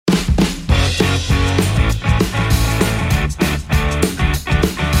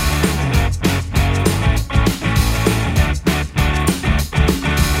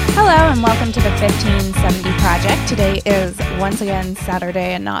welcome to the 1570 Project. Today is once again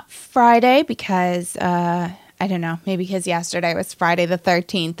Saturday and not Friday because, I don't know, maybe because yesterday was Friday the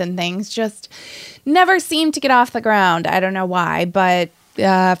 13th and things just never seemed to get off the ground. I don't know why, but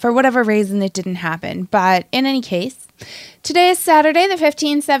for whatever reason it didn't happen. But in any case, today is Saturday. The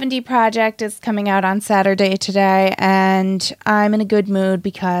 1570 Project is coming out on Saturday today, and I'm in a good mood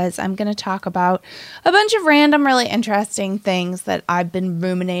because I'm going to talk about a bunch of random, really interesting things that I've been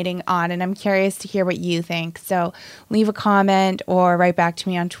ruminating on, and I'm curious to hear what you think. So leave a comment or write back to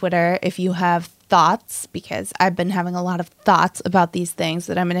me on Twitter if you have thoughts, because I've been having a lot of thoughts about these things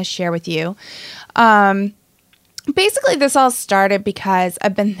that I'm going to share with you. Basically, this all started because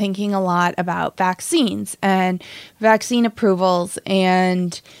I've been thinking a lot about vaccines and vaccine approvals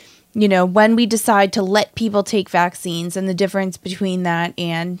and, you know, when we decide to let people take vaccines and the difference between that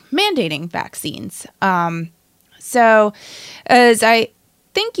and mandating vaccines. So as I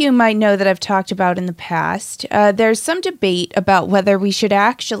think you might know that I've talked about in the past, there's some debate about whether we should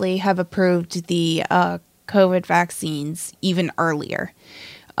actually have approved the COVID vaccines even earlier.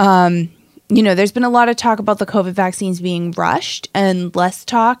 You know, there's been a lot of talk about the COVID vaccines being rushed and less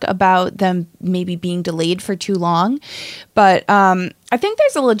talk about them maybe being delayed for too long. But I think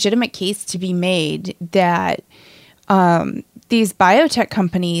there's a legitimate case to be made that these biotech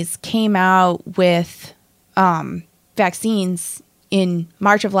companies came out with vaccines in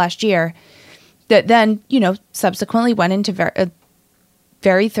March of last year that then, you know, subsequently went into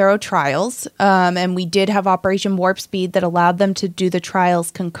very thorough trials, and we did have Operation Warp Speed that allowed them to do the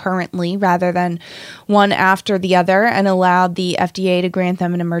trials concurrently rather than one after the other, and allowed the FDA to grant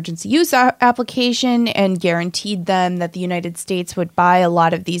them an emergency use application and guaranteed them that the United States would buy a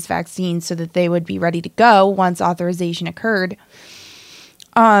lot of these vaccines so that they would be ready to go once authorization occurred.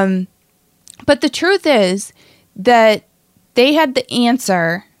 But the truth is that they had the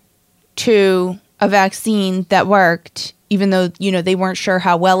answer to a vaccine that worked, even though, you know, they weren't sure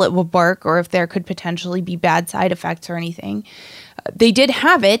how well it would work or if there could potentially be bad side effects or anything. They did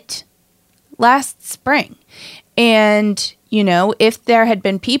have it last spring. And, you know, if there had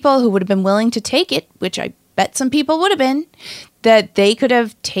been people who would have been willing to take it, which I bet some people would have been, that they could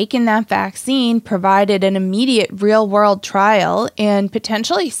have taken that vaccine, provided an immediate real-world trial, and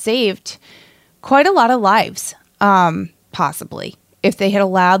potentially saved quite a lot of lives, possibly. If they had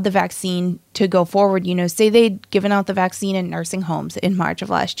allowed the vaccine to go forward, you know, say they'd given out the vaccine in nursing homes in March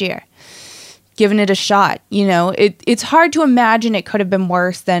of last year, given it a shot, you know, it's hard to imagine it could have been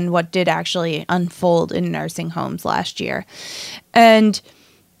worse than what did actually unfold in nursing homes last year. And,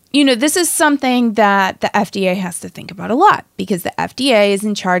 you know, this is something that the FDA has to think about a lot, because the FDA is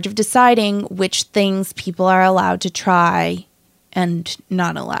in charge of deciding which things people are allowed to try and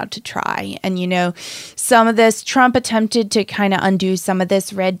not allowed to try. And, you know, some of this, Trump attempted to kind of undo some of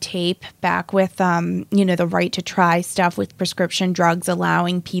this red tape back with, you know, the right to try stuff with prescription drugs,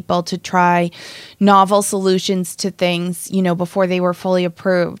 allowing people to try novel solutions to things, you know, before they were fully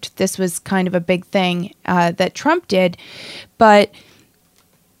approved. This was kind of a big thing that Trump did. But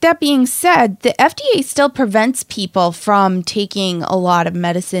that being said, the FDA still prevents people from taking a lot of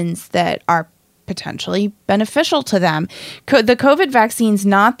medicines that are potentially beneficial to them. The COVID vaccine's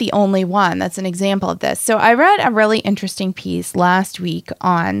not the only one that's an example of this. So I read a really interesting piece last week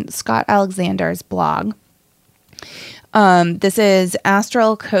on Scott Alexander's blog. This is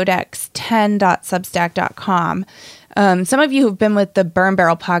astralcodex10.substack.com. Some of you who've been with the Burn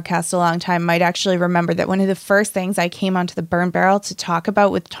Barrel podcast a long time might actually remember that one of the first things I came onto the Burn Barrel to talk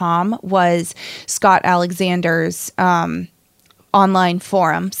about with Tom was Scott Alexander's online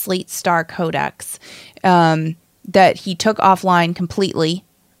forum, Slate Star Codex, that he took offline completely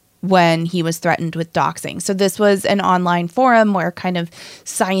when he was threatened with doxing. So this was an online forum where kind of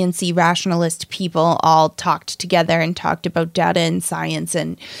science-y rationalist people all talked together and talked about data and science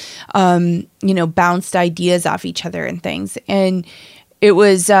and, you know, bounced ideas off each other and things. And it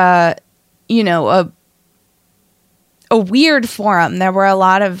was, you know, a weird forum. There were a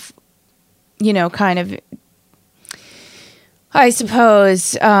lot of, you know, kind of, I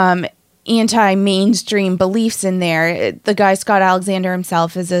suppose, anti-mainstream beliefs in there. The guy, Scott Alexander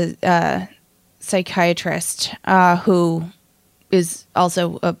himself, is a psychiatrist who is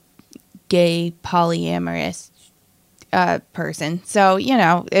also a gay polyamorous person. So, you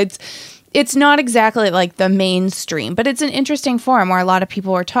know, it's not exactly like the mainstream, but it's an interesting forum where a lot of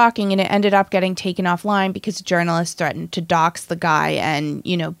people were talking, and it ended up getting taken offline because journalists threatened to dox the guy and,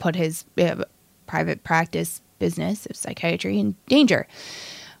 you know, put his private practice business of psychiatry in danger.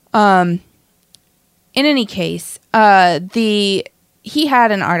 In any case, he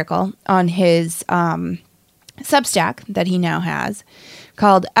had an article on his Substack that he now has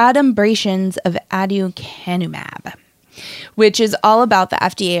called Adumbrations of Aducanumab, which is all about the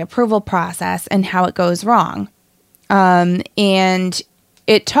FDA approval process and how it goes wrong. And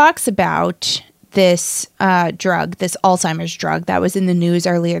it talks about this drug, this Alzheimer's drug that was in the news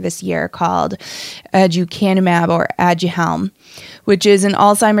earlier this year called aducanumab or Aduhelm, which is an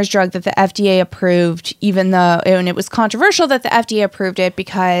Alzheimer's drug that the FDA approved, even though, and it was controversial that the FDA approved it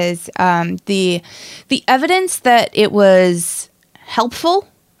because the evidence that it was helpful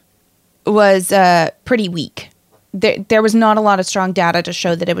was pretty weak. There was not a lot of strong data to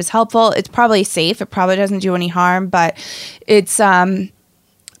show that it was helpful. It's probably safe. It probably doesn't do any harm, but it's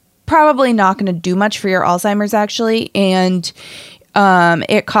probably not going to do much for your Alzheimer's, actually. And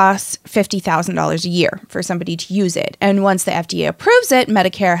it costs $50,000 a year for somebody to use it. And once the FDA approves it,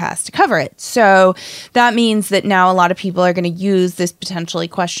 Medicare has to cover it. So that means that now a lot of people are going to use this potentially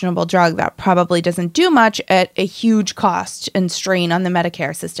questionable drug that probably doesn't do much at a huge cost and strain on the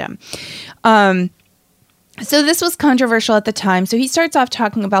Medicare system. So this was controversial at the time. So he starts off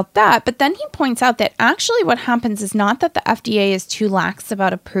talking about that, but then he points out that actually what happens is not that the FDA is too lax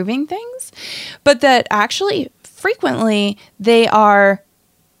about approving things, but that actually frequently they are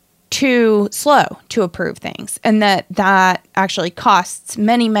too slow to approve things, and that actually costs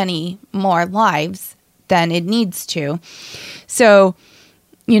many, many more lives than it needs to. So,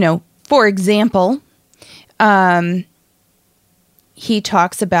 for example, he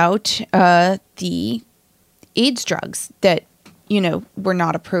talks about the AIDS drugs that, were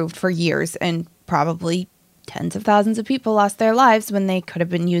not approved for years, and probably tens of thousands of people lost their lives when they could have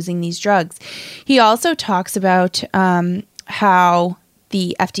been using these drugs. He also talks about how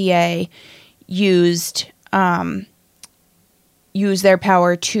the FDA used their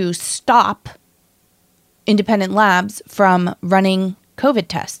power to stop independent labs from running COVID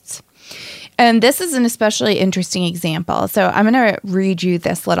tests. And this is an especially interesting example. So I'm going to read you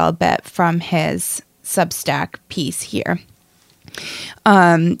this little bit from his Substack piece here.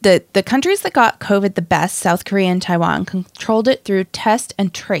 The countries that got COVID the best, South Korea and Taiwan, controlled it through test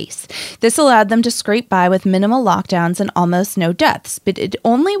and trace. This allowed them to scrape by with minimal lockdowns and almost no deaths, but it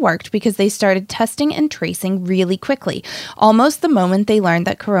only worked because they started testing and tracing really quickly, almost the moment they learned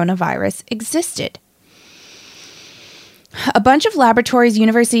that coronavirus existed. A bunch of laboratories,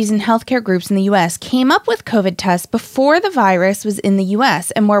 universities, and healthcare groups in the U.S. came up with COVID tests before the virus was in the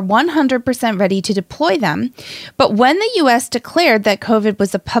U.S. and were 100% ready to deploy them. But when the U.S. declared that COVID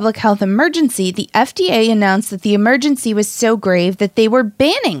was a public health emergency, the FDA announced that the emergency was so grave that they were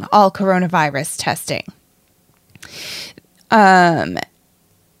banning all coronavirus testing.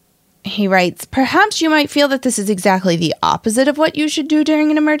 He writes, perhaps you might feel that this is exactly the opposite of what you should do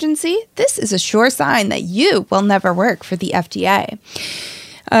during an emergency. This is a sure sign that you will never work for the FDA.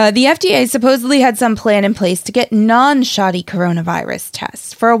 The FDA supposedly had some plan in place to get non-shoddy coronavirus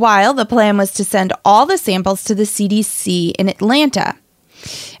tests. For a while, the plan was to send all the samples to the CDC in Atlanta,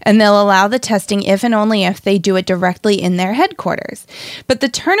 and they'll allow the testing if and only if they do it directly in their headquarters. But the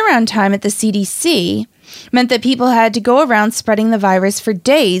turnaround time at the CDC meant that people had to go around spreading the virus for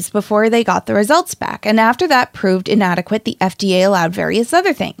days before they got the results back. And after that proved inadequate, the FDA allowed various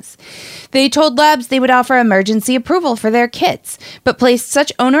other things. They told labs they would offer emergency approval for their kits, but placed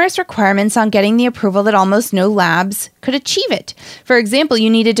such onerous requirements on getting the approval that almost no labs could achieve it. For example, you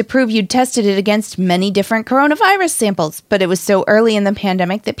needed to prove you'd tested it against many different coronavirus samples, but it was so early in the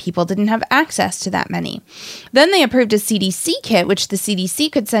pandemic that people didn't have access to that many. Then they approved a CDC kit, which the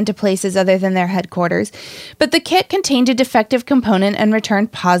CDC could send to places other than their headquarters, but the kit contained a defective component and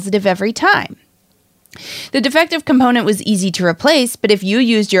returned positive every time. The defective component was easy to replace, but if you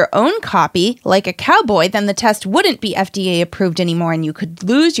used your own copy, like a cowboy, then the test wouldn't be FDA approved anymore and you could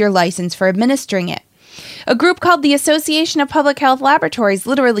lose your license for administering it. A group called the Association of Public Health Laboratories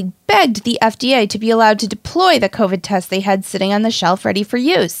literally begged the FDA to be allowed to deploy the COVID test they had sitting on the shelf ready for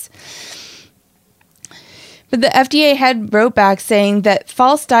use. But the FDA had wrote back saying that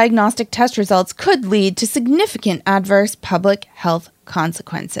false diagnostic test results could lead to significant adverse public health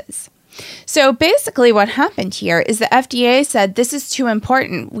consequences. So basically what happened here is the FDA said, this is too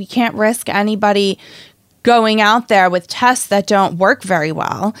important. We can't risk anybody going out there with tests that don't work very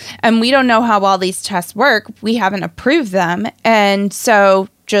well. And we don't know how all these tests work. We haven't approved them. And so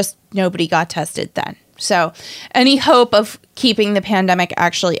just nobody got tested then. So any hope of keeping the pandemic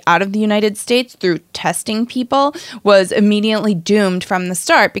actually out of the United States through testing people was immediately doomed from the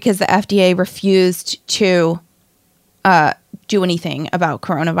start because the FDA refused to do anything about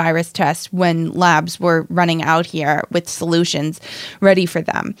coronavirus tests when labs were running out here with solutions ready for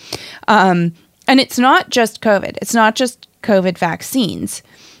them. And it's not just COVID. It's not just COVID vaccines,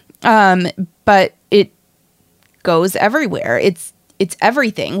 but it goes everywhere. it's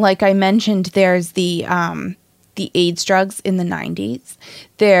everything. Like I mentioned, there's the AIDS drugs in the 90s.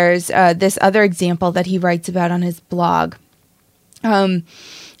 There's this other example that he writes about on his blog there's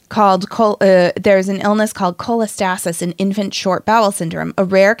an illness called cholestasis in infant short bowel syndrome, a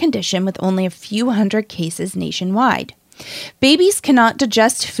rare condition with only a few hundred cases nationwide. Babies cannot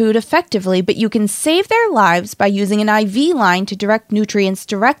digest food effectively, but you can save their lives by using an IV line to direct nutrients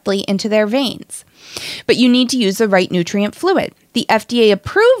directly into their veins. But you need to use the right nutrient fluid. The FDA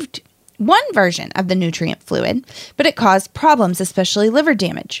approved one version of the nutrient fluid, but it caused problems, especially liver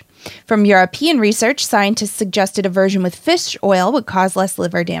damage. From European research, scientists suggested a version with fish oil would cause less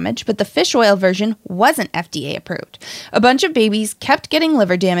liver damage, but the fish oil version wasn't FDA approved. A bunch of babies kept getting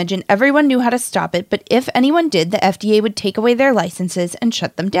liver damage, and everyone knew how to stop it, but if anyone did, the FDA would take away their licenses and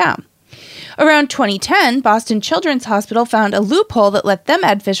shut them down. Around 2010, Boston Children's Hospital found a loophole that let them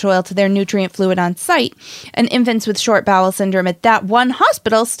add fish oil to their nutrient fluid on site, and infants with short bowel syndrome at that one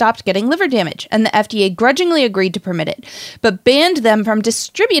hospital stopped getting liver damage, and the FDA grudgingly agreed to permit it, but banned them from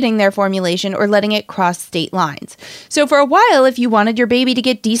distributing their formulation or letting it cross state lines. So for a while, if you wanted your baby to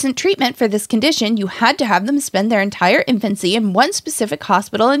get decent treatment for this condition, you had to have them spend their entire infancy in one specific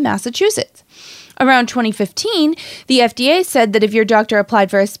hospital in Massachusetts. Around 2015, the FDA said that if your doctor applied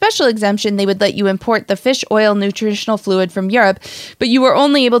for a special exemption, they would let you import the fish oil nutritional fluid from Europe, but you were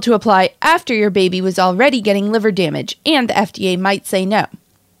only able to apply after your baby was already getting liver damage, and the FDA might say no.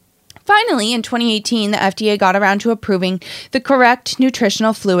 Finally, in 2018, the FDA got around to approving the correct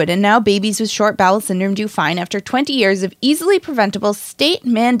nutritional fluid, and now babies with short bowel syndrome do fine after 20 years of easily preventable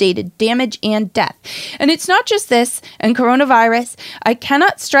state-mandated damage and death. And it's not just this and coronavirus. I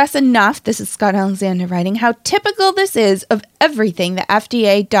cannot stress enough, this is Scott Alexander writing, how typical this is of everything the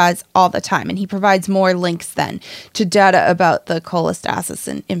FDA does all the time. And he provides more links then to data about the cholestasis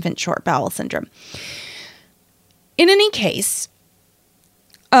and infant short bowel syndrome. In any case,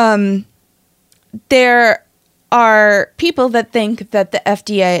 there are people that think that the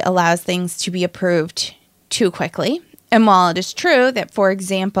FDA allows things to be approved too quickly. And while it is true that, for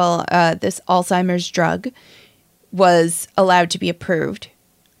example, this Alzheimer's drug was allowed to be approved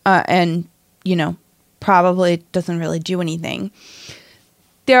and, probably doesn't really do anything,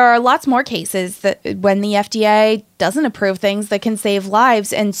 there are lots more cases that when the FDA doesn't approve things that can save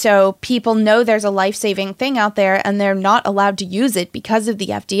lives. And so people know there's a life-saving thing out there and they're not allowed to use it because of the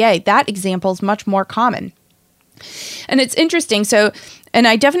FDA. That example is much more common. And it's interesting. So, and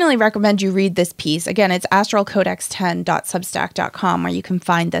I definitely recommend you read this piece. Again, it's astralcodex10.substack.com where you can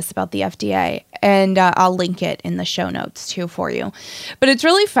find this about the FDA. And I'll link it in the show notes too for you. But it's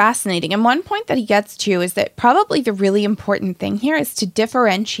really fascinating. And one point that he gets to is that probably the really important thing here is to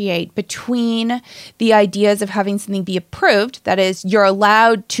differentiate between the ideas of having something be approved. That is, you're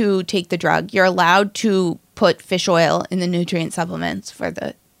allowed to take the drug. You're allowed to put fish oil in the nutrient supplements for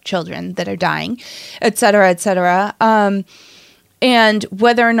the children that are dying, et cetera, and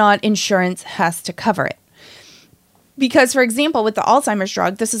whether or not insurance has to cover it. Because, for example, with the Alzheimer's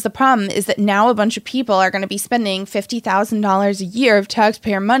drug, this is the problem, is that now a bunch of people are going to be spending $50,000 a year of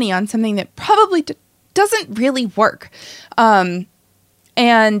taxpayer money on something that probably doesn't really work. And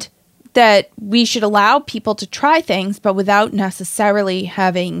that we should allow people to try things, but without necessarily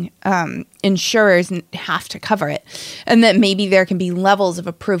having insurers have to cover it. And that maybe there can be levels of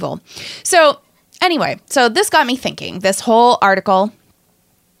approval. So anyway, so this got me thinking, this whole article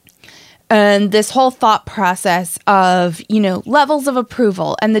and this whole thought process of, levels of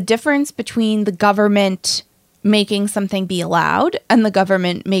approval and the difference between the government making something be allowed and the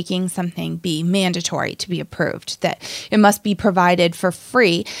government making something be mandatory to be approved, that it must be provided for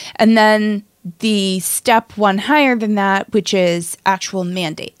free. And then the step one higher than that, which is actual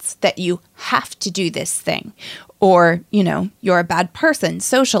mandates, that you have to do this thing, or, you're a bad person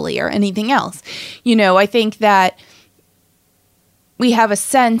socially or anything else. I think that we have a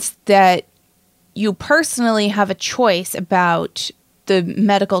sense that you personally have a choice about the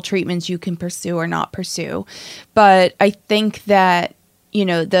medical treatments you can pursue or not pursue. But I think that,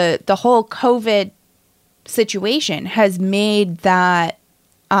 the whole COVID situation has made that,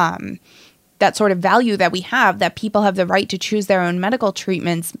 that sort of value that we have, that people have the right to choose their own medical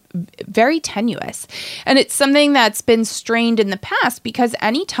treatments, very tenuous. And it's something that's been strained in the past because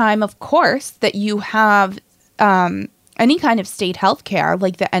anytime, of course, that you have any kind of state health care,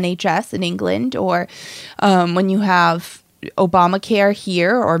 like the NHS in England, or when you have Obamacare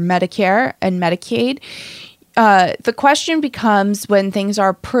here or Medicare and Medicaid, the question becomes when things are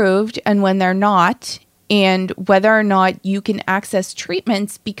approved and when they're not, and whether or not you can access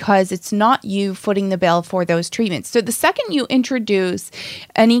treatments because it's not you footing the bill for those treatments. So the second you introduce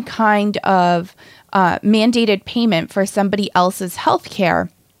any kind of mandated payment for somebody else's health care,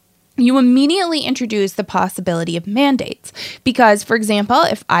 you immediately introduce the possibility of mandates. Because, for example,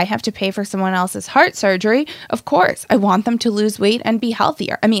 if I have to pay for someone else's heart surgery, of course, I want them to lose weight and be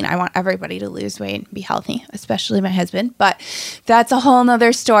healthier. I mean, I want everybody to lose weight and be healthy, especially my husband, but that's a whole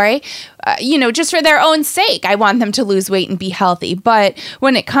nother story. Just for their own sake, I want them to lose weight and be healthy. But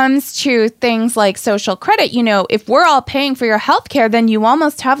when it comes to things like social credit, if we're all paying for your health care, then you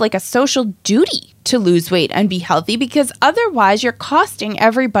almost have like a social duty to lose weight and be healthy, because otherwise you're costing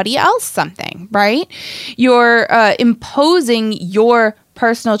everybody else something, right? You're imposing your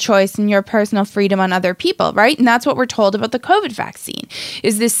personal choice and your personal freedom on other people, right? And that's what we're told about the COVID vaccine,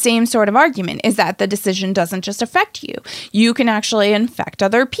 is this same sort of argument, is that the decision doesn't just affect you. You can actually infect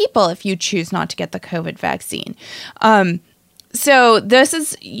other people if you choose not to get the COVID vaccine. So this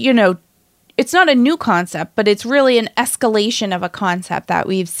is, it's not a new concept, but it's really an escalation of a concept that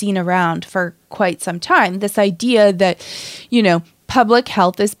we've seen around for quite some time. This idea that, public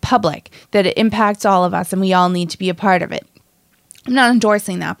health is public, that it impacts all of us and we all need to be a part of it. I'm not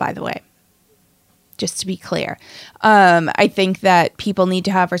endorsing that, by the way, just to be clear. I think that people need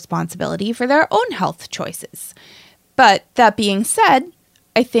to have responsibility for their own health choices. But that being said,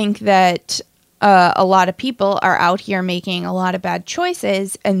 I think that a lot of people are out here making a lot of bad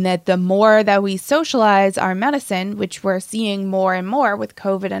choices, and that the more that we socialize our medicine, which we're seeing more and more with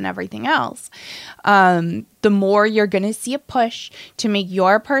COVID and everything else, the more you're going to see a push to make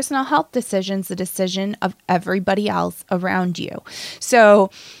your personal health decisions the decision of everybody else around you. So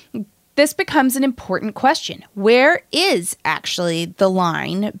this becomes an important question. Where is actually the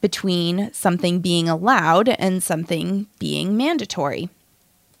line between something being allowed and something being mandatory?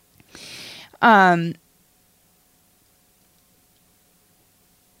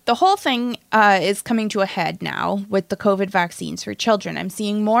 The whole thing is coming to a head now with the COVID vaccines for children. I'm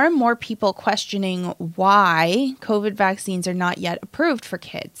seeing more and more people questioning why COVID vaccines are not yet approved for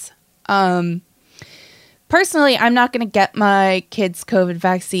kids. Personally, I'm not going to get my kids' COVID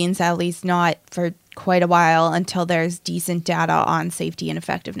vaccines, at least not for quite a while, until there's decent data on safety and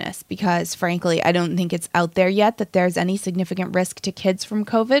effectiveness, because frankly, I don't think it's out there yet that there's any significant risk to kids from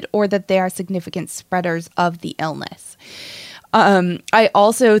COVID, or that they are significant spreaders of the illness. I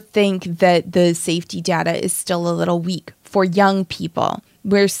also think that the safety data is still a little weak for young people.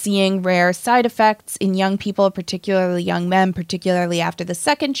 We're seeing rare side effects in young people, particularly young men, particularly after the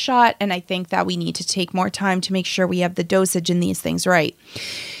second shot, and I think that we need to take more time to make sure we have the dosage in these things right.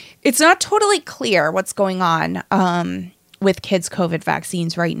 It's not totally clear what's going on with kids' COVID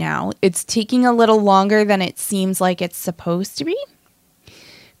vaccines right now. It's taking a little longer than it seems like it's supposed to be.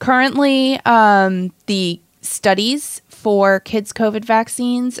 Currently, the studies for kids' COVID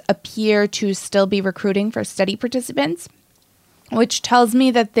vaccines appear to still be recruiting for study participants, which tells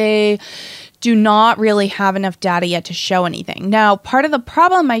me that they do not really have enough data yet to show anything. Now, part of the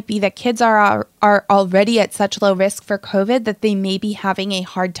problem might be that kids are already at such low risk for COVID that they may be having a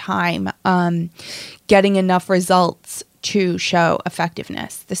hard time getting enough results to show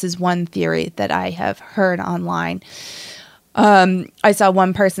effectiveness. This is one theory that I have heard online. I saw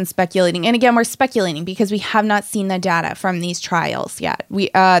one person speculating, and again, we're speculating because we have not seen the data from these trials yet.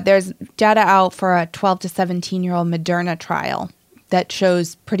 There's data out for a 12 to 17-year-old Moderna trial that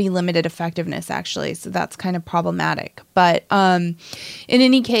shows pretty limited effectiveness, actually, so that's kind of problematic. But in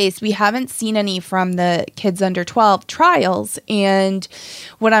any case, we haven't seen any from the kids under 12 trials, and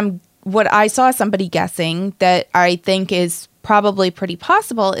what I saw somebody guessing that I think is probably pretty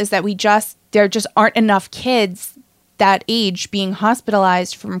possible is that there just aren't enough kids that age being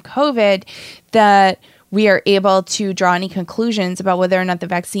hospitalized from COVID that we are able to draw any conclusions about whether or not the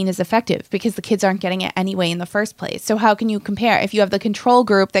vaccine is effective, because the kids aren't getting it anyway in the first place. So how can you compare? If you have the control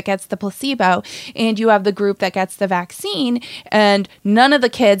group that gets the placebo and you have the group that gets the vaccine, and none of the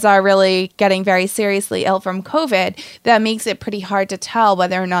kids are really getting very seriously ill from COVID, that makes it pretty hard to tell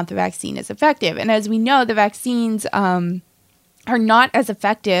whether or not the vaccine is effective. And as we know, the vaccines are not as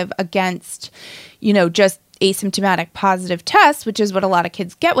effective against, just asymptomatic positive tests, which is what a lot of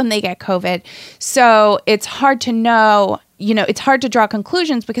kids get when they get COVID. So it's hard to know, it's hard to draw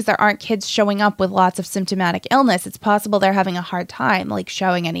conclusions because there aren't kids showing up with lots of symptomatic illness. It's possible they're having a hard time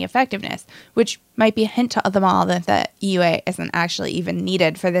showing any effectiveness, which might be a hint to them all that the EUA isn't actually even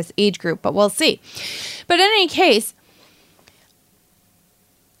needed for this age group, but we'll see. But in any case,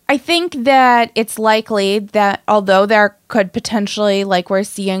 I think that it's likely that although there could potentially, like we're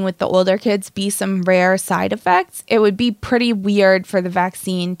seeing with the older kids, be some rare side effects, it would be pretty weird for the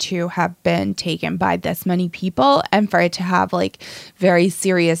vaccine to have been taken by this many people and for it to have very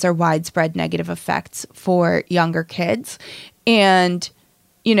serious or widespread negative effects for younger kids. And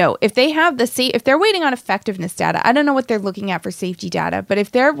if they have if they're waiting on effectiveness data, I don't know what they're looking at for safety data, but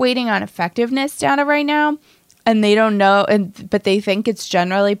if they're waiting on effectiveness data right now and they don't know, but they think it's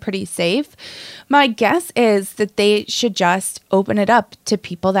generally pretty safe, my guess is that they should just open it up to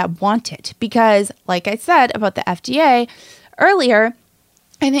people that want it. Because like I said about the FDA earlier,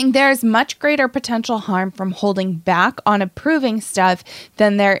 I think there's much greater potential harm from holding back on approving stuff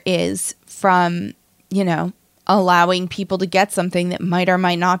than there is from, allowing people to get something that might or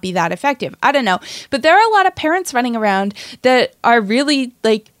might not be that effective. I don't know. But there are a lot of parents running around that are really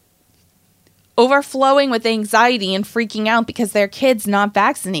overflowing with anxiety and freaking out because their kid's not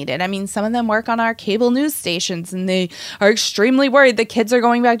vaccinated. I mean, some of them work on our cable news stations and they are extremely worried the kids are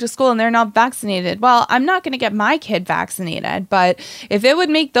going back to school and they're not vaccinated. Well, I'm not going to get my kid vaccinated, but if it would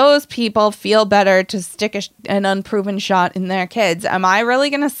make those people feel better to stick an unproven shot in their kids, am I really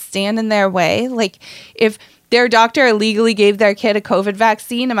going to stand in their way? If their doctor illegally gave their kid a COVID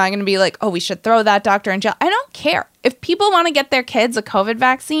vaccine, am I going to be like, oh, we should throw that doctor in jail? I don't care. If people want to get their kids a COVID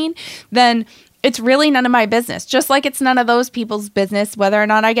vaccine, then it's really none of my business. Just like it's none of those people's business whether or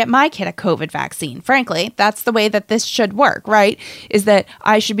not I get my kid a COVID vaccine. Frankly, that's the way that this should work, right? Is that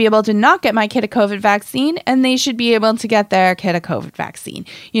I should be able to not get my kid a COVID vaccine and they should be able to get their kid a COVID vaccine.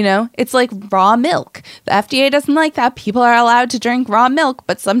 It's like raw milk. The FDA doesn't like that. People are allowed to drink raw milk,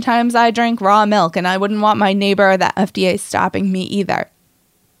 but sometimes I drink raw milk and I wouldn't want my neighbor or the FDA stopping me either.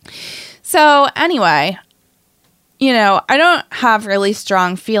 So anyway, I don't have really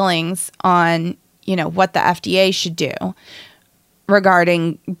strong feelings on, what the FDA should do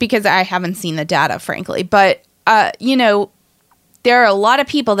because I haven't seen the data, frankly. But, there are a lot of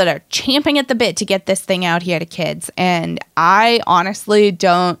people that are champing at the bit to get this thing out here to kids. And I honestly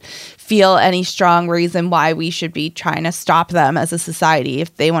don't feel any strong reason why we should be trying to stop them as a society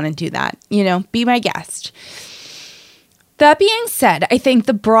if they want to do that. Be my guest. That being said, I think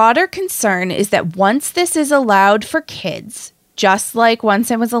the broader concern is that once this is allowed for kids, just like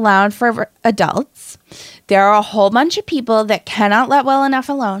once it was allowed for adults, there are a whole bunch of people that cannot let well enough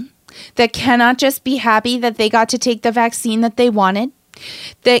alone, that cannot just be happy that they got to take the vaccine that they wanted,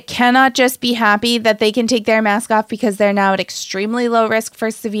 that cannot just be happy that they can take their mask off because they're now at extremely low risk for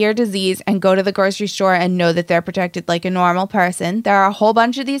severe disease and go to the grocery store and know that they're protected like a normal person. There are a whole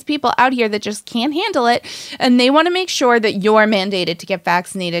bunch of these people out here that just can't handle it, and they want to make sure that you're mandated to get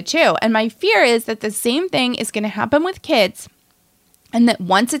vaccinated too. And my fear is that the same thing is going to happen with kids, and that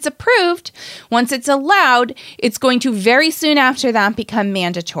once it's approved, once it's allowed, it's going to very soon after that become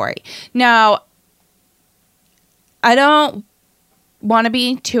mandatory. Now, I don't want to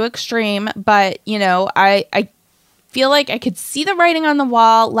be too extreme, but, I feel like I could see the writing on the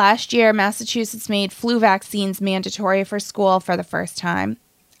wall. Last year, Massachusetts made flu vaccines mandatory for school for the first time.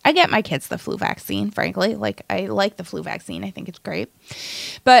 I get my kids the flu vaccine, frankly. I like the flu vaccine. I think it's great.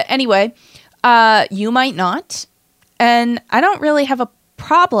 But anyway, you might not. And I don't really have a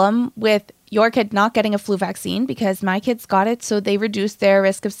problem with your kid not getting a flu vaccine because my kids got it, so they reduced their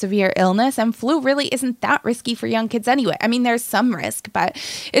risk of severe illness. And flu really isn't that risky for young kids anyway. I mean, there's some risk, but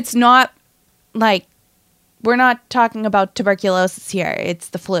it's not we're not talking about tuberculosis here. It's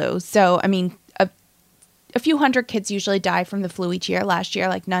the flu. So, I mean, a few hundred kids usually die from the flu each year. Last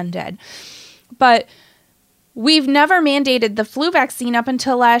year, none did. But we've never mandated the flu vaccine up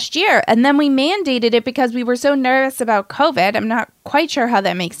until last year. And then we mandated it because we were so nervous about COVID. I'm not quite sure how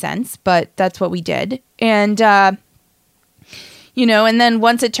that makes sense, but that's what we did. And, and then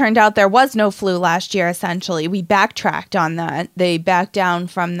once it turned out there was no flu last year, essentially, we backtracked on that. They backed down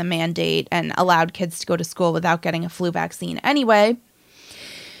from the mandate and allowed kids to go to school without getting a flu vaccine anyway.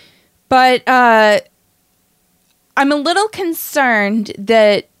 But I'm a little concerned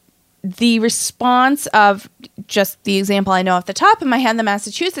that the response of just the example I know off the top of my head, the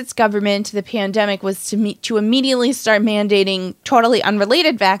Massachusetts government to the pandemic was to immediately start mandating totally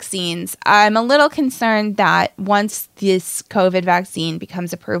unrelated vaccines. I'm a little concerned that once this COVID vaccine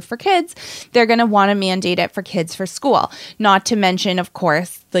becomes approved for kids, they're going to want to mandate it for kids for school. Not to mention, of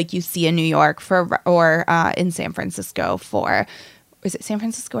course, like you see in New York or in San Francisco for, is it San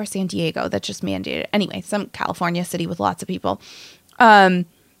Francisco or San Diego that just mandated? Anyway, some California city with lots of people.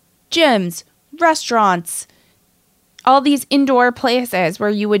 Gyms, restaurants, all these indoor places where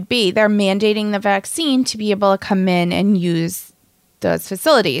you would be, they're mandating the vaccine to be able to come in and use those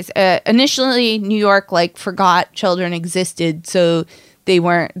facilities. Initially, New York forgot children existed, so they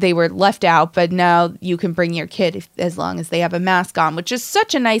were left out. But now you can bring your kid as long as they have a mask on, which is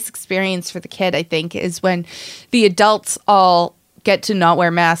such a nice experience for the kid. I think is when the adults all get to not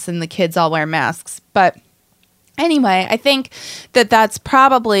wear masks and the kids all wear masks, but. Anyway, I think that that's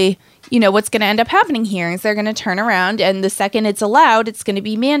probably, what's going to end up happening here is they're going to turn around, and the second it's allowed, it's going to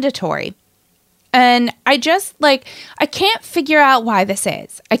be mandatory. And I just, I can't figure out why this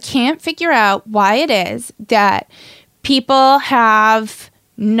is. I can't figure out why it is that people have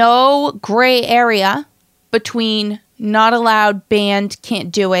no gray area between not allowed, banned,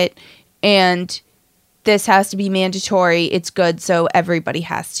 can't do it, and this has to be mandatory, it's good, so everybody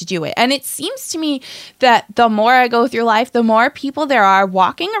has to do it. And it seems to me that the more I go through life, the more people there are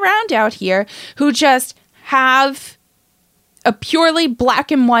walking around out here who just have a purely black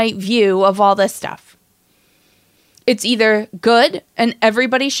and white view of all this stuff. It's either good and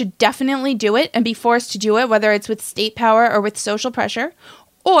everybody should definitely do it and be forced to do it, whether it's with state power or with social pressure,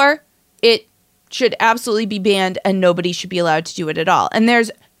 or it should absolutely be banned and nobody should be allowed to do it at all. And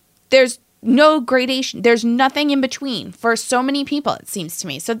there's no gradation. There's nothing in between for so many people, it seems to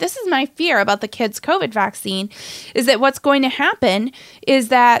me. So this is my fear about the kids' COVID vaccine, is that what's going to happen is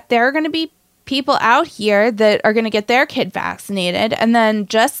that there are going to be people out here that are going to get their kid vaccinated. And then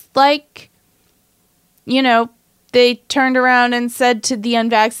just like, they turned around and said to the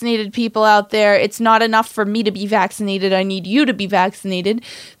unvaccinated people out there, it's not enough for me to be vaccinated. I need you to be vaccinated.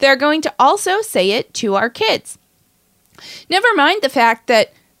 They're going to also say it to our kids. Never mind the fact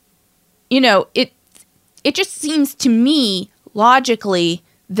that, it just seems to me logically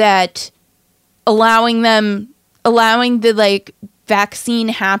that allowing the vaccine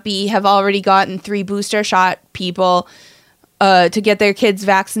happy, have already gotten 3 booster shot people to get their kids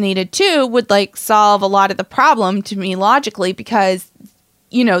vaccinated too would solve a lot of the problem to me logically, because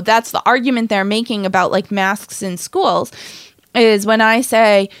that's the argument they're making about masks in schools, is when I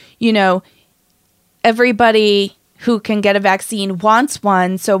say everybody who can get a vaccine wants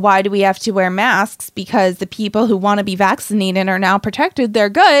one, so why do we have to wear masks? Because the people who want to be vaccinated are now protected, they're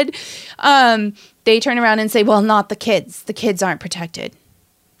good. They turn around and say, well, not the kids. The kids aren't protected.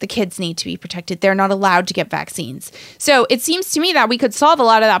 The kids need to be protected. They're not allowed to get vaccines. So it seems to me that we could solve a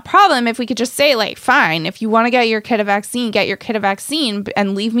lot of that problem if we could just say, fine, if you want to get your kid a vaccine, get your kid a vaccine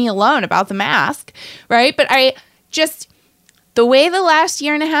and leave me alone about the mask, right? But the way the last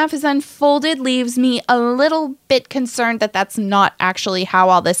year and a half has unfolded leaves me a little bit concerned that that's not actually how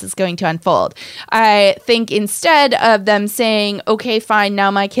all this is going to unfold. I think instead of them saying, okay, fine,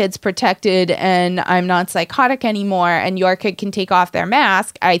 now my kid's protected and I'm not psychotic anymore and your kid can take off their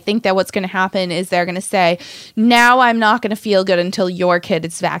mask, I think that what's going to happen is they're going to say, now I'm not going to feel good until your kid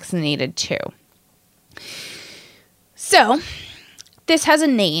is vaccinated too. So this has a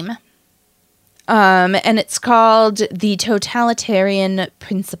name. And it's called the Totalitarian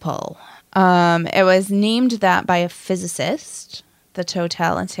Principle. It was named that by a physicist, the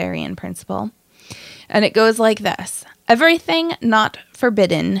Totalitarian Principle. And it goes like this. Everything not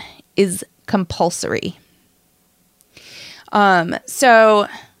forbidden is compulsory. So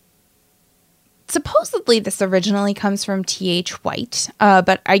supposedly this originally comes from T.H. White,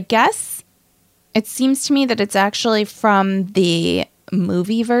 but I guess it seems to me that it's actually from the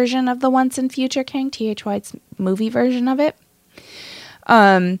movie version of the Once and Future King, T.H. White's movie version of it.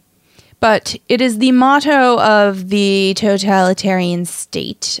 But it is the motto of the totalitarian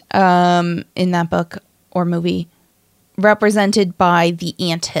state in that book or movie, represented by the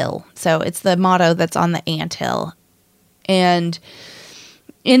anthill. So it's the motto that's on the anthill. And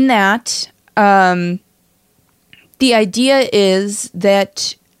in that, the idea is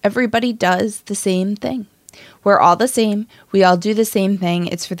that everybody does the same thing. We're all the same. We all do the same thing.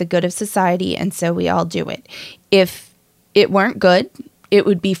 It's for the good of society, and so we all do it. If it weren't good, it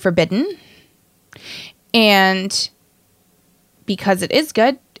would be forbidden. And because it is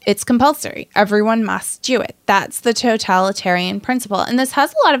good, it's compulsory. Everyone must do it. That's the totalitarian principle. And this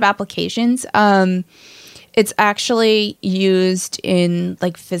has a lot of applications. It's actually used in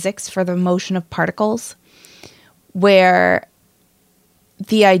physics for the motion of particles, where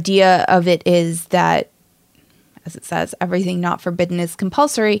the idea of it is that, as it says, everything not forbidden is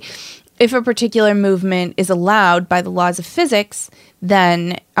compulsory. If a particular movement is allowed by the laws of physics,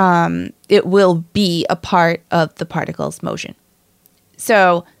 then it will be a part of the particle's motion.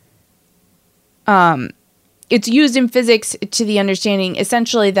 So it's used in physics to the understanding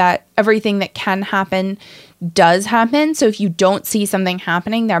essentially that everything that can happen does happen. So if you don't see something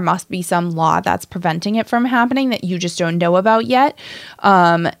happening, there must be some law that's preventing it from happening that you just don't know about yet.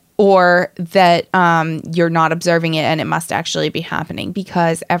 Or that you're not observing it and it must actually be happening,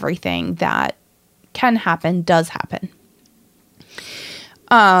 because everything that can happen does happen.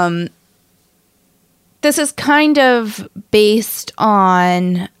 This is kind of based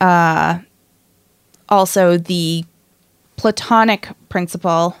on also the Platonic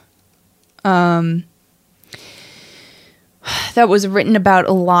principle, that was written about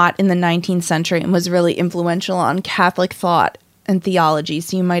a lot in the 19th century and was really influential on Catholic thought and theology.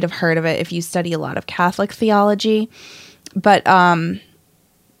 So you might have heard of it if you study a lot of Catholic theology. But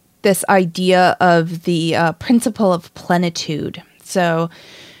this idea of the principle of plenitude. So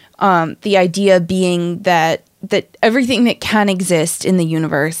the idea being that everything that can exist in the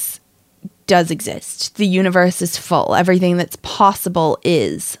universe does exist. The universe is full. Everything that's possible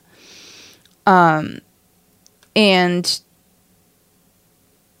is. And,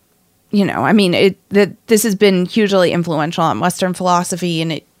 you know, I mean, this has been hugely influential on Western philosophy,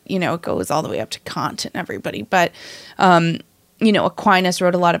 and it goes all the way up to Kant and everybody. But, Aquinas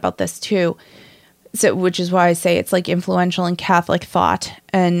wrote a lot about this too. So, which is why I say it's like influential in Catholic thought.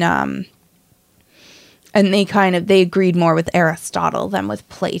 And they agreed more with Aristotle than with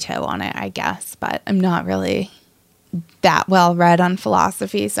Plato on it, I guess. But I'm not really that well read on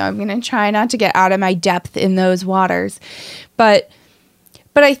philosophy, so I'm going to try not to get out of my depth in those waters. But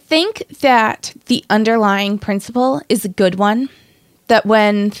I think that the underlying principle is a good one, that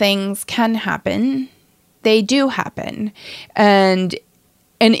when things can happen, they do happen. And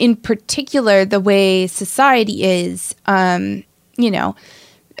in particular, the way society is,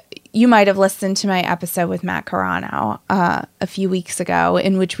 you might have listened to my episode with Matt Carano a few weeks ago,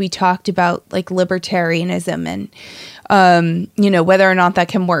 in which we talked about like libertarianism and, whether or not that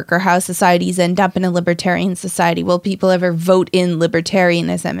can work, or how societies end up in a libertarian society. Will people ever vote in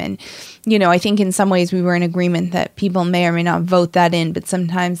libertarianism? And, I think in some ways we were in agreement that people may or may not vote that in, but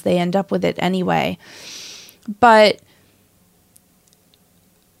sometimes they end up with it anyway. But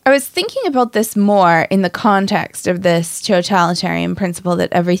I was thinking about this more in the context of this totalitarian principle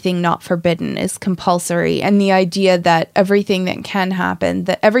that everything not forbidden is compulsory, and the idea that everything that can happen,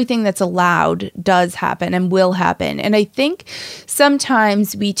 that everything that's allowed does happen and will happen. And I think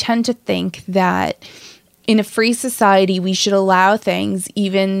sometimes we tend to think that in a free society, we should allow things,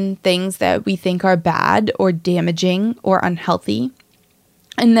 even things that we think are bad or damaging or unhealthy,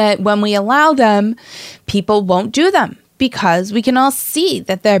 and that when we allow them, people won't do them, because we can all see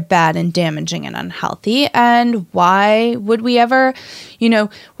that they're bad and damaging and unhealthy. And why would we ever,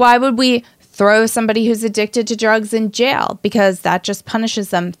 why would we throw somebody who's addicted to drugs in jail? Because that just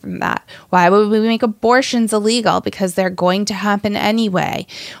punishes them from that. Why would we make abortions illegal? Because they're going to happen anyway.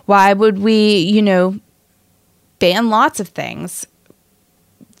 Why would we, ban lots of things?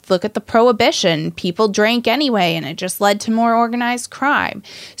 Look at the prohibition. People drank anyway, and it just led to more organized crime.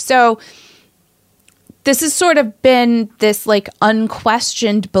 So this has sort of been this like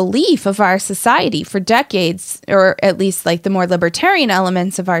unquestioned belief of our society for decades, or at least like the more libertarian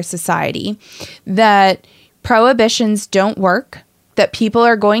elements of our society, that prohibitions don't work, that people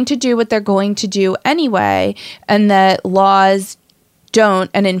are going to do what they're going to do anyway, and that laws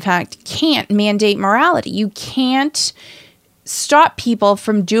don't, and in fact can't, mandate morality. You can't stop people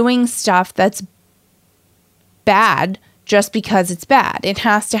from doing stuff that's bad just because it's bad. It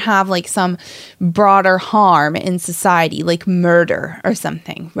has to have like some broader harm in society, like murder or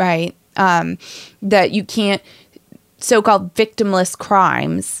something, right? That you can't, so-called victimless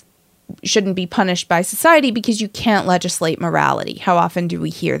crimes shouldn't be punished by society because you can't legislate morality. How often do we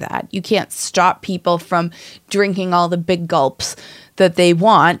hear that? You can't stop people from drinking all the big gulps that they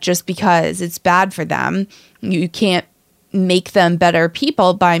want just because it's bad for them. You can't make them better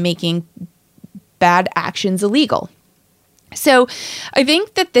people by making bad actions illegal. So I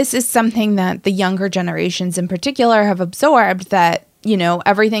think that this is something that the younger generations in particular have absorbed, that,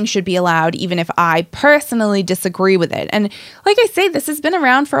 everything should be allowed, even if I personally disagree with it. And like I say, this has been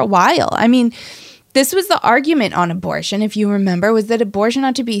around for a while. I mean, this was the argument on abortion, if you remember, was that abortion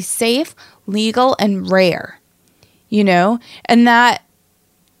ought to be safe, legal, and rare, and that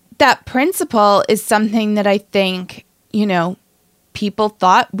principle is something that I think, people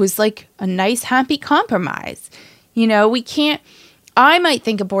thought was like a nice, happy compromise. I might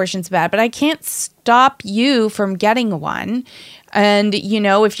think abortion's bad, but I can't stop you from getting one. And,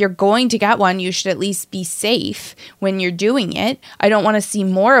 if you're going to get one, you should at least be safe when you're doing it. I don't want to see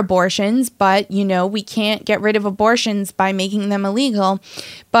more abortions, but, we can't get rid of abortions by making them illegal.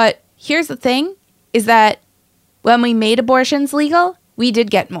 But here's the thing, is that when we made abortions legal, we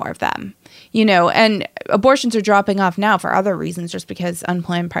did get more of them. And abortions are dropping off now for other reasons, just because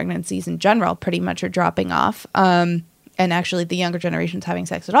unplanned pregnancies in general pretty much are dropping off. And actually the younger generations having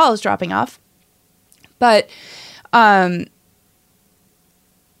sex at all is dropping off. But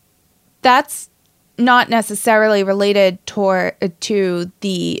that's not necessarily related to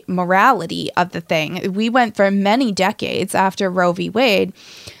the morality of the thing. We went for many decades after Roe v. Wade,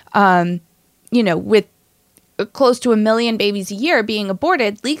 with close to 1 million babies a year being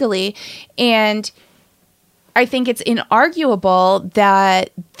aborted legally. And I think it's inarguable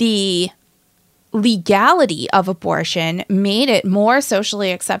that the legality of abortion made it more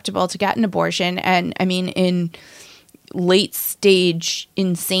socially acceptable to get an abortion. And I mean, in late stage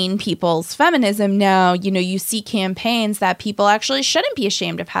insane people's feminism now, you know, you see campaigns that people actually shouldn't be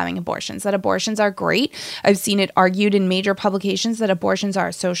ashamed of having abortions, that abortions are great. I've seen it argued in major publications that abortions are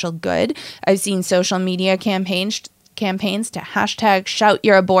a social good. I've seen social media campaigns to hashtag shout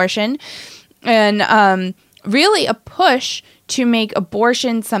your abortion, and really a push to make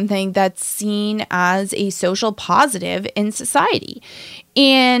abortion something that's seen as a social positive in society.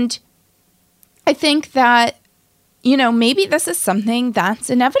 And I think that, you know, maybe this is something that's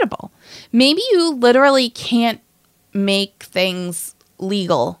inevitable. Maybe you literally can't make things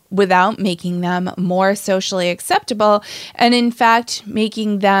legal without making them more socially acceptable, and in fact,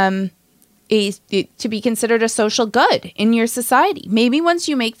 making them to be considered a social good in your society. Maybe once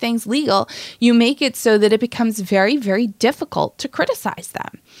you make things legal, you make it so that it becomes very, very difficult to criticize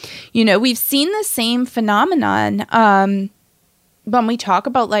them. You know, we've seen the same phenomenon when we talk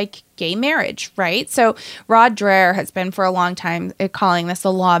about like gay marriage, right? So Rod Dreher has been for a long time calling this a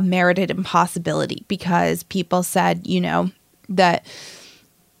law of merited impossibility, because people said, you know, that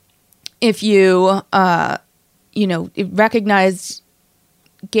if you, recognize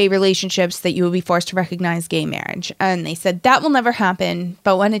gay relationships, that you will be forced to recognize gay marriage. And they said that will never happen,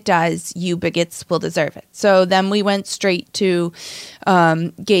 but when it does, you bigots will deserve it. So then we went straight to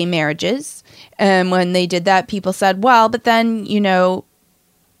gay marriages. And when they did that, people said, well, but then, you know,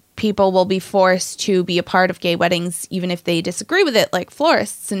 people will be forced to be a part of gay weddings even if they disagree with it, like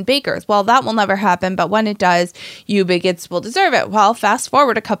florists and bakers. Well, that will never happen, but when it does, you bigots will deserve it. Well, fast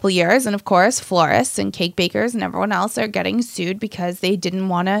forward a couple years, and of course, florists and cake bakers and everyone else are getting sued because they didn't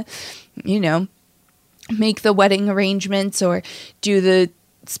want to, you know, make the wedding arrangements or do the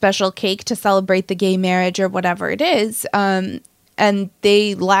special cake to celebrate the gay marriage or whatever it is. And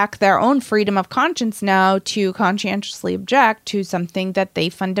they lack their own freedom of conscience now to conscientiously object to something that they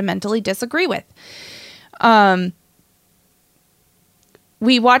fundamentally disagree with.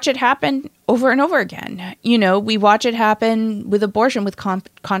 We watch it happen over and over again. You know, we watch it happen with abortion, with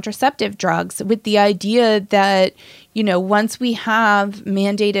contraceptive drugs, with the idea that, you know, once we have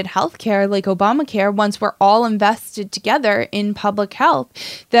mandated healthcare like Obamacare, once we're all invested together in public health,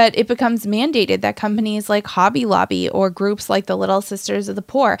 that it becomes mandated that companies like Hobby Lobby or groups like the Little Sisters of the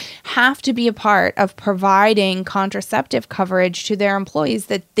Poor have to be a part of providing contraceptive coverage to their employees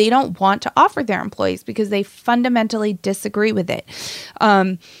that they don't want to offer their employees because they fundamentally disagree with it.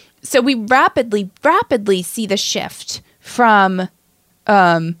 So we rapidly see the shift from,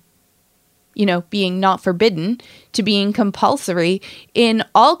 being not forbidden to being compulsory in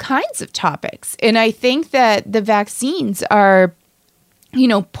all kinds of topics. And I think that the vaccines are,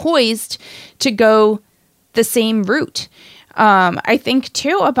 poised to go the same route. I think,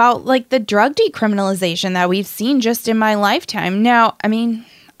 too, about like the drug decriminalization that we've seen just in my lifetime. Now, I mean,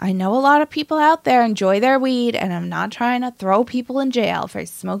 I know a lot of people out there enjoy their weed, and I'm not trying to throw people in jail for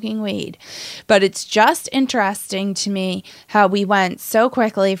smoking weed. But it's just interesting to me how we went so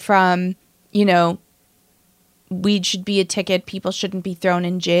quickly from, weed should be a ticket, people shouldn't be thrown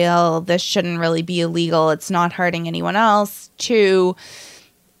in jail, this shouldn't really be illegal, it's not hurting anyone else, to,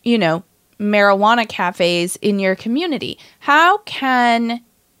 marijuana cafes in your community. How can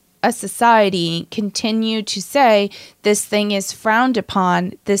a society continue to say this thing is frowned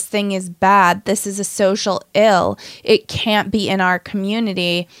upon, this thing is bad, this is a social ill, it can't be in our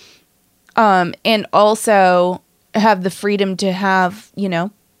community, and also have the freedom to have,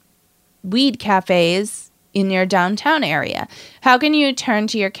 weed cafes in your downtown area? How can you turn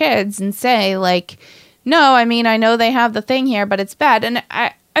to your kids and say, like, no, I mean, I know they have the thing here, but it's bad? And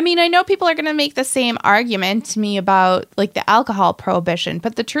I know people are going to make the same argument to me about like the alcohol prohibition,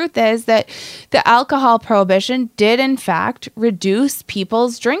 but the truth is that the alcohol prohibition did in fact reduce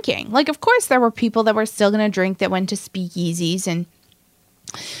people's drinking. Like, of course, there were people that were still going to drink that went to speakeasies and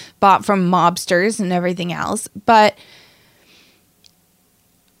bought from mobsters and everything else. But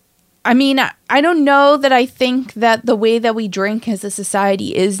I mean, I don't know that I think that the way that we drink as a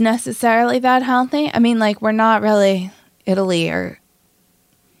society is necessarily that healthy. I mean, like, we're not really Italy or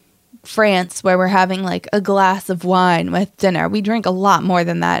France where we're having like a glass of wine with dinner. We drink a lot more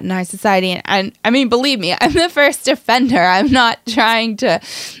than that in our society. And I mean, believe me, I'm the first offender. I'm not trying to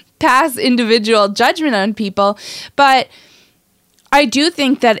pass individual judgment on people, but I do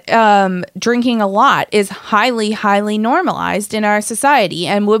think that drinking a lot is highly, highly normalized in our society.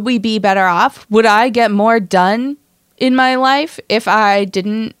 And would we be better off? Would I get more done in my life if I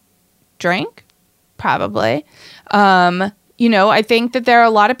didn't drink? Probably. I think that there are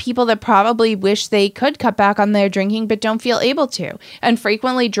a lot of people that probably wish they could cut back on their drinking, but don't feel able to, and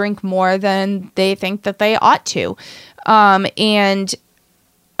frequently drink more than they think that they ought to. And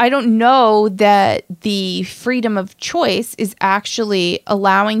I don't know that the freedom of choice is actually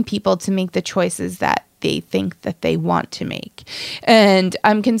allowing people to make the choices that they think that they want to make. And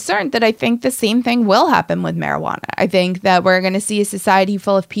I'm concerned that I think the same thing will happen with marijuana. I think that we're going to see a society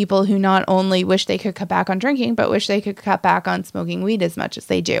full of people who not only wish they could cut back on drinking, but wish they could cut back on smoking weed as much as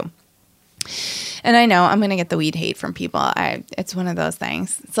they do. And I know I'm going to get the weed hate from people. It's one of those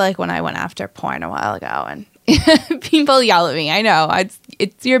things. It's like when I went after porn a while ago and people yell at me. I know.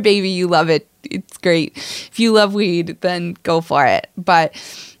 It's your baby. You love it. It's great. If you love weed, then go for it. But,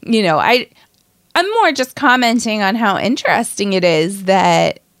 I'm more just commenting on how interesting it is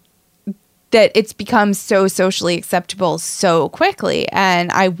that it's become so socially acceptable so quickly.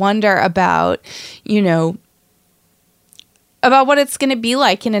 And I wonder about what it's going to be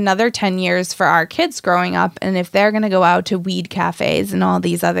like in another 10 years for our kids growing up, and if they're going to go out to weed cafes and all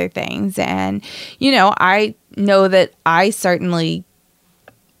these other things. And, I know that I certainly,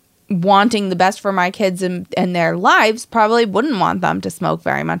 wanting the best for my kids and their lives, probably wouldn't want them to smoke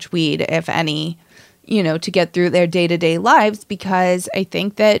very much weed, if any, to get through their day-to-day lives, because I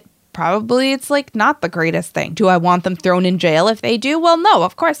think that probably it's like not the greatest thing. Do I want them thrown in jail if they do? Well, no,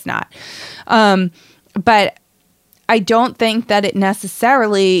 of course not. But I don't think that it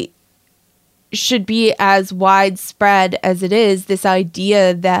necessarily should be as widespread as it is, this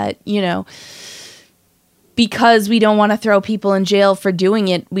idea that, because we don't want to throw people in jail for doing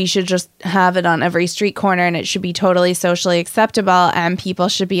it, we should just have it on every street corner and it should be totally socially acceptable, and people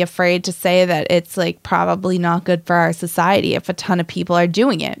should be afraid to say that it's like probably not good for our society if a ton of people are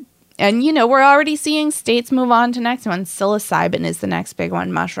doing it. And, we're already seeing states move on to next one. Psilocybin is the next big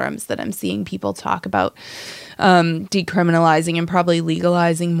one, mushrooms, that I'm seeing people talk about decriminalizing and probably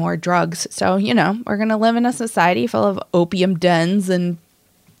legalizing more drugs. So, we're going to live in a society full of opium dens and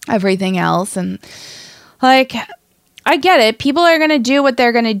everything else. And, I get it. People are going to do what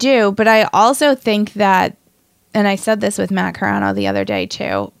they're going to do. But I also think that, and I said this with Matt Carano the other day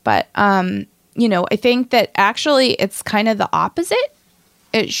too, but, I think that actually it's kind of the opposite.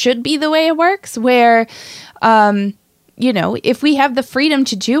 It should be the way it works, where, if we have the freedom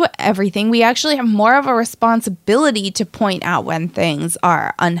to do everything, we actually have more of a responsibility to point out when things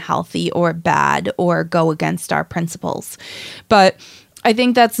are unhealthy or bad or go against our principles. But I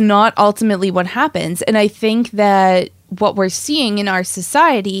think that's not ultimately what happens. And I think that what we're seeing in our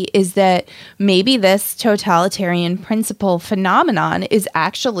society is that maybe this totalitarian principle phenomenon is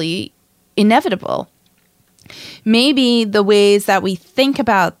actually inevitable. Maybe the ways that we think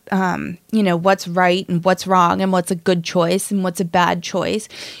about, what's right and what's wrong and what's a good choice and what's a bad choice.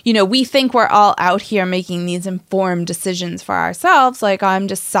 We think we're all out here making these informed decisions for ourselves. Like, I'm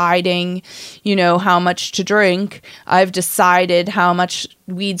deciding, how much to drink. I've decided how much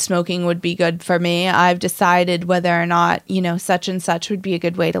weed smoking would be good for me. I've decided whether or not, such and such would be a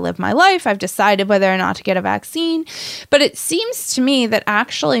good way to live my life. I've decided whether or not to get a vaccine. But it seems to me that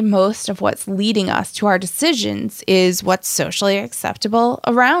actually most of what's leading us to our decisions is what's socially acceptable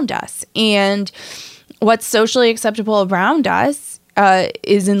around us. And what's socially acceptable around us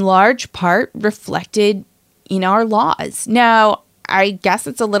is in large part reflected in our laws. Now, I guess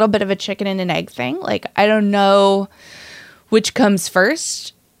it's a little bit of a chicken and an egg thing. Like, I don't know which comes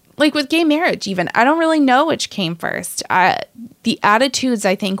first. Like with gay marriage even, I don't really know which came first. The attitudes,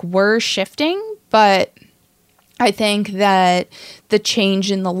 I think, were shifting, but I think that the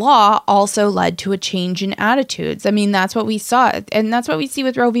change in the law also led to a change in attitudes. I mean, that's what we saw, and that's what we see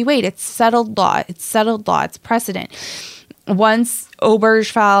with Roe v. Wade. It's settled law. It's settled law. It's precedent. Once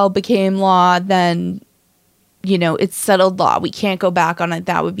Obergefell became law, then, it's settled law. We can't go back on it.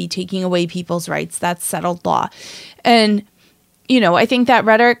 That would be taking away people's rights. That's settled law. And I think that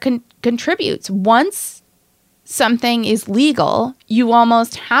rhetoric contributes. Once something is legal, you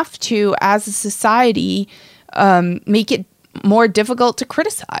almost have to, as a society, make it more difficult to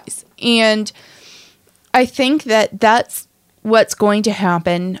criticize. And I think that that's what's going to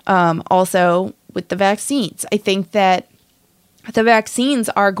happen also with the vaccines. I think that the vaccines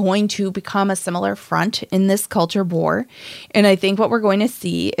are going to become a similar front in this culture war. And I think what we're going to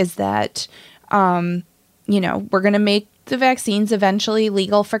see is that, we're going to make the vaccines eventually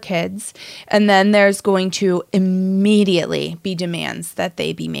legal for kids. And then there's going to immediately be demands that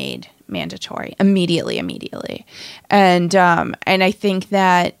they be made mandatory. Immediately. And I think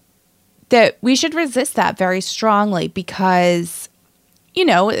that we should resist that very strongly because,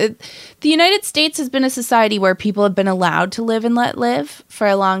 the United States has been a society where people have been allowed to live and let live for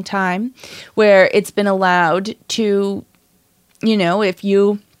a long time, where it's been allowed to if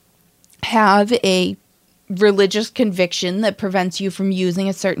you have a religious conviction that prevents you from using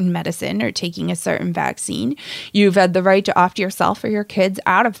a certain medicine or taking a certain vaccine, you've had the right to opt yourself or your kids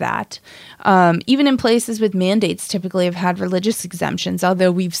out of that. Even in places with mandates typically have had religious exemptions,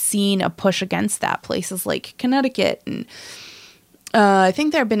 although we've seen a push against that. Places like Connecticut and I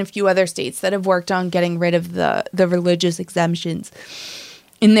think there have been a few other states that have worked on getting rid of the religious exemptions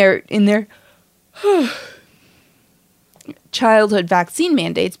in their childhood vaccine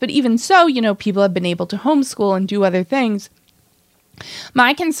mandates. But even so, people have been able to homeschool and do other things.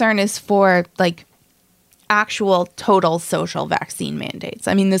 My concern is for like actual total social vaccine mandates.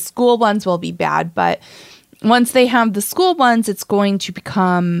 I mean, the school ones will be bad, but once they have the school ones, it's going to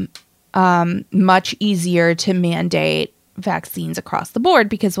become much easier to mandate vaccines across the board,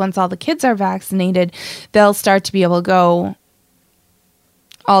 because once all the kids are vaccinated, they'll start to be able to go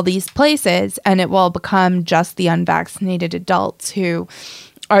all these places, and it will become just the unvaccinated adults who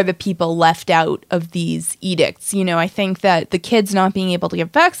are the people left out of these edicts. I think that the kids not being able to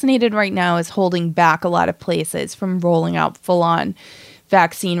get vaccinated right now is holding back a lot of places from rolling out full-on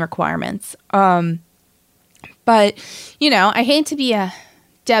vaccine requirements. But, I hate to be a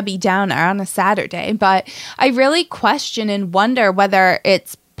Debbie Downer on a Saturday, but I really question and wonder whether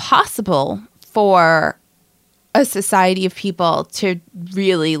it's possible for a society of people to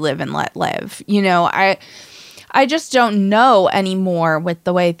really live and let live. I just don't know anymore with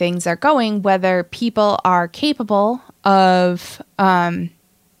the way things are going, whether people are capable of,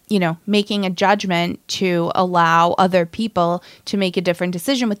 making a judgment to allow other people to make a different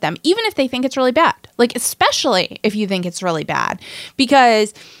decision with them, even if they think it's really bad. Like, especially if you think it's really bad,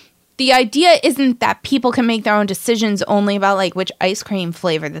 because the idea isn't that people can make their own decisions only about like which ice cream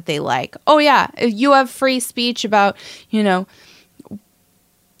flavor that they like. Oh yeah, you have free speech about,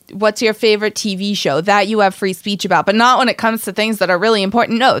 what's your favorite TV show, that you have free speech about, but not when it comes to things that are really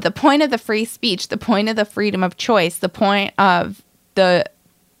important. No, the point of the free speech, the point of the freedom of choice, the point of the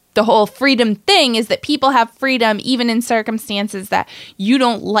whole freedom thing is that people have freedom even in circumstances that you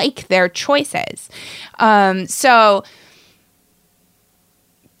don't like their choices. So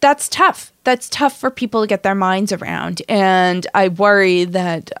that's tough. That's tough for people to get their minds around. And I worry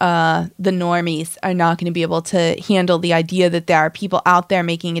that the normies are not going to be able to handle the idea that there are people out there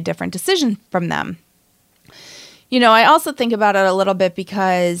making a different decision from them. I also think about it a little bit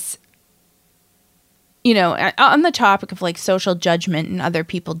because, on the topic of like social judgment and other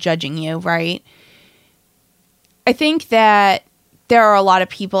people judging you, right? I think that there are a lot of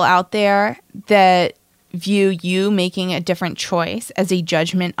people out there that view you making a different choice as a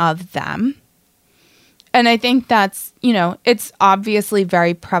judgment of them. And I think that's, it's obviously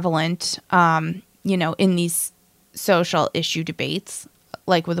very prevalent, in these social issue debates,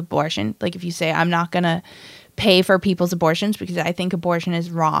 like with abortion. Like if you say, I'm not going to pay for people's abortions because I think abortion is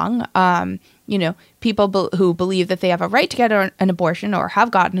wrong. People who believe that they have a right to get an abortion or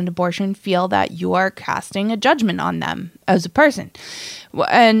have gotten an abortion feel that you are casting a judgment on them as a person.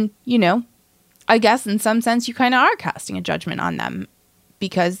 And, I guess in some sense you kind of are casting a judgment on them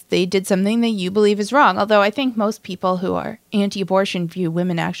because they did something that you believe is wrong. Although I think most people who are anti-abortion view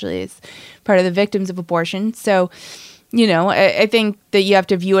women actually as part of the victims of abortion. So, I think that you have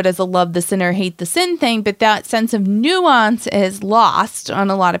to view it as a love the sinner, hate the sin thing, but that sense of nuance is lost on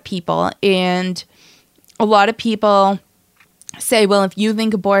a lot of people. And a lot of people say, well, if you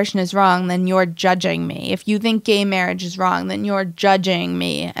think abortion is wrong, then you're judging me. If you think gay marriage is wrong, then you're judging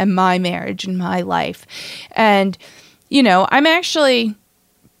me and my marriage and my life. And, I'm actually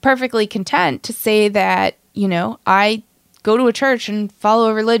perfectly content to say that, I go to a church and follow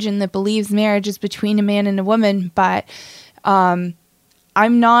a religion that believes marriage is between a man and a woman, but I'm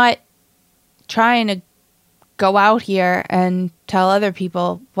not trying to go out here and tell other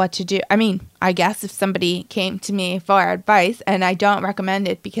people what to do. I mean, I guess if somebody came to me for advice, and I don't recommend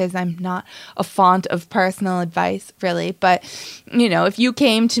it because I'm not a font of personal advice, really, but, if you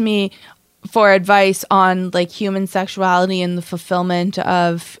came to me for advice on, like, human sexuality and the fulfillment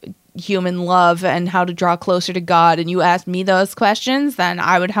of human love and how to draw closer to God, and you asked me those questions, then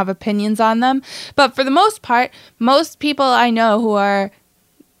I would have opinions on them. But for the most part, most people I know who are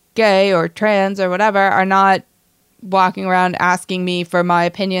gay or trans or whatever are not walking around asking me for my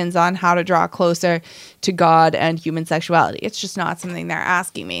opinions on how to draw closer to God and human sexuality. It's just not something they're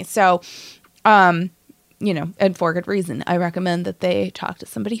asking me. So, and for good reason, I recommend that they talk to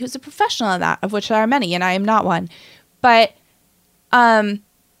somebody who's a professional at that, of which there are many, and I am not one. But I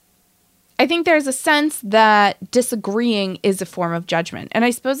think there's a sense that disagreeing is a form of judgment, and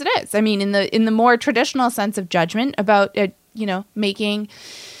I suppose it is. I mean, in the more traditional sense of judgment about it, making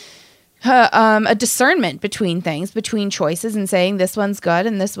a discernment between things, between choices, and saying this one's good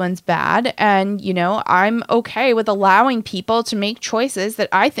and this one's bad. And, I'm okay with allowing people to make choices that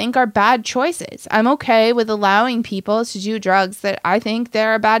I think are bad choices. I'm okay with allowing people to do drugs that I think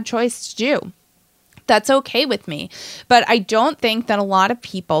they're a bad choice to do. That's okay with me. But I don't think that a lot of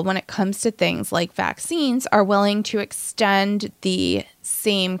people, when it comes to things like vaccines, are willing to extend the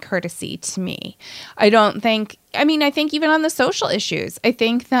same courtesy to me. I think even on the social issues, I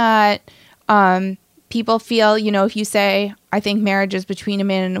think that people feel, if you say, I think marriage is between a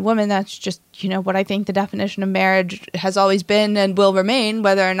man and a woman, that's just, what I think the definition of marriage has always been and will remain,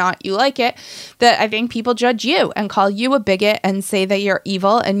 whether or not you like it, that I think people judge you and call you a bigot and say that you're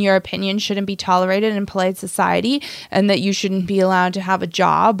evil and your opinion shouldn't be tolerated in polite society and that you shouldn't be allowed to have a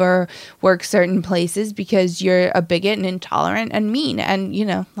job or work certain places because you're a bigot and intolerant and mean. And,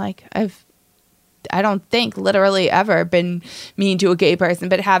 I don't think literally ever been mean to a gay person,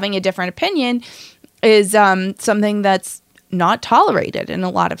 but having a different opinion is something that's not tolerated in a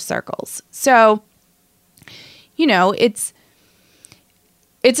lot of circles. So, it's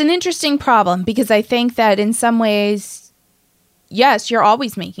an interesting problem because I think that in some ways, yes, you're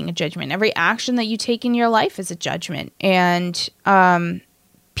always making a judgment. Every action that you take in your life is a judgment. And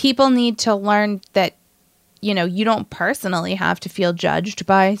people need to learn that, you don't personally have to feel judged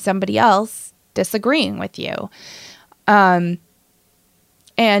by somebody else disagreeing with you. And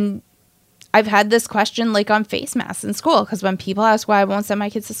I've had this question on face masks in school, because when people ask why I won't send my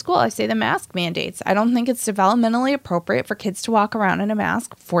kids to school, I say the mask mandates. I don't think it's developmentally appropriate for kids to walk around in a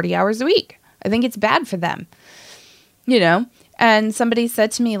mask 40 hours a week. I think it's bad for them, And somebody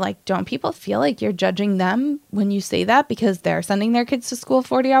said to me, don't people feel like you're judging them when you say that because they're sending their kids to school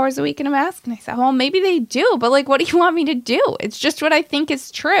 40 hours a week in a mask? And I said, well, maybe they do, but what do you want me to do? It's just what I think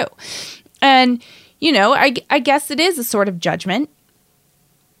is true. And, I guess it is a sort of judgment.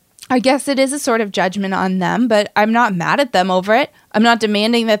 I guess it is a sort of judgment on them, but I'm not mad at them over it. I'm not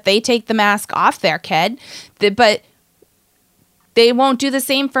demanding that they take the mask off their kid, but they won't do the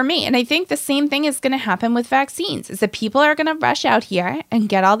same for me. And I think the same thing is going to happen with vaccines, is that people are going to rush out here and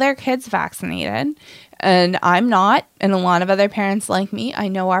get all their kids vaccinated. And I'm not, and a lot of other parents like me, I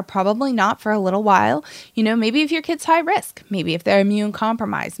know, are probably not for a little while. Maybe if your kid's high risk, maybe if they're immune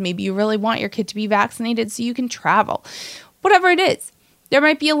compromised, maybe you really want your kid to be vaccinated so you can travel. Whatever it is, there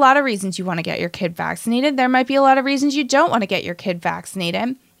might be a lot of reasons you want to get your kid vaccinated. There might be a lot of reasons you don't want to get your kid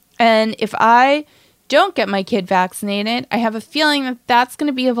vaccinated. And if I don't get my kid vaccinated, I have a feeling that that's going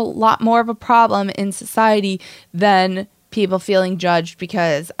to be a lot more of a problem in society than people feeling judged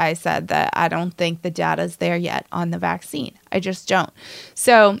because I said that I don't think the data's there yet on the vaccine. I just don't.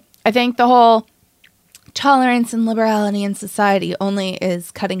 So I think the whole tolerance and liberality in society only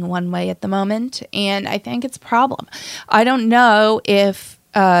is cutting one way at the moment, and I think it's a problem. I don't know if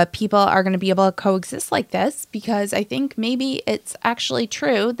people are going to be able to coexist like this, because I think maybe it's actually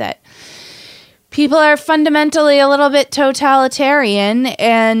true that people are fundamentally a little bit totalitarian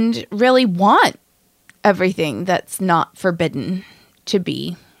and really want everything that's not forbidden to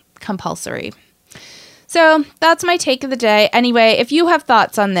be compulsory. So that's my take of the day. Anyway, if you have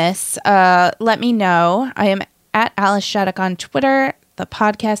thoughts on this, let me know. I am at Alice Shattuck on Twitter. The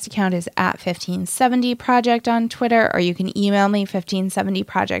podcast account is at 1570project on Twitter, or you can email me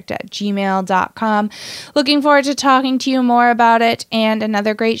 1570project@gmail.com. Looking forward to talking to you more about it, and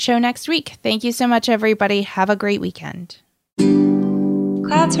another great show next week. Thank you so much, everybody. Have a great weekend.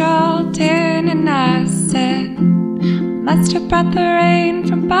 Clouds rolled in and I said, must have brought the rain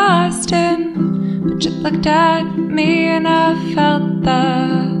from Boston. But you looked at me and I felt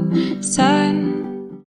the sun.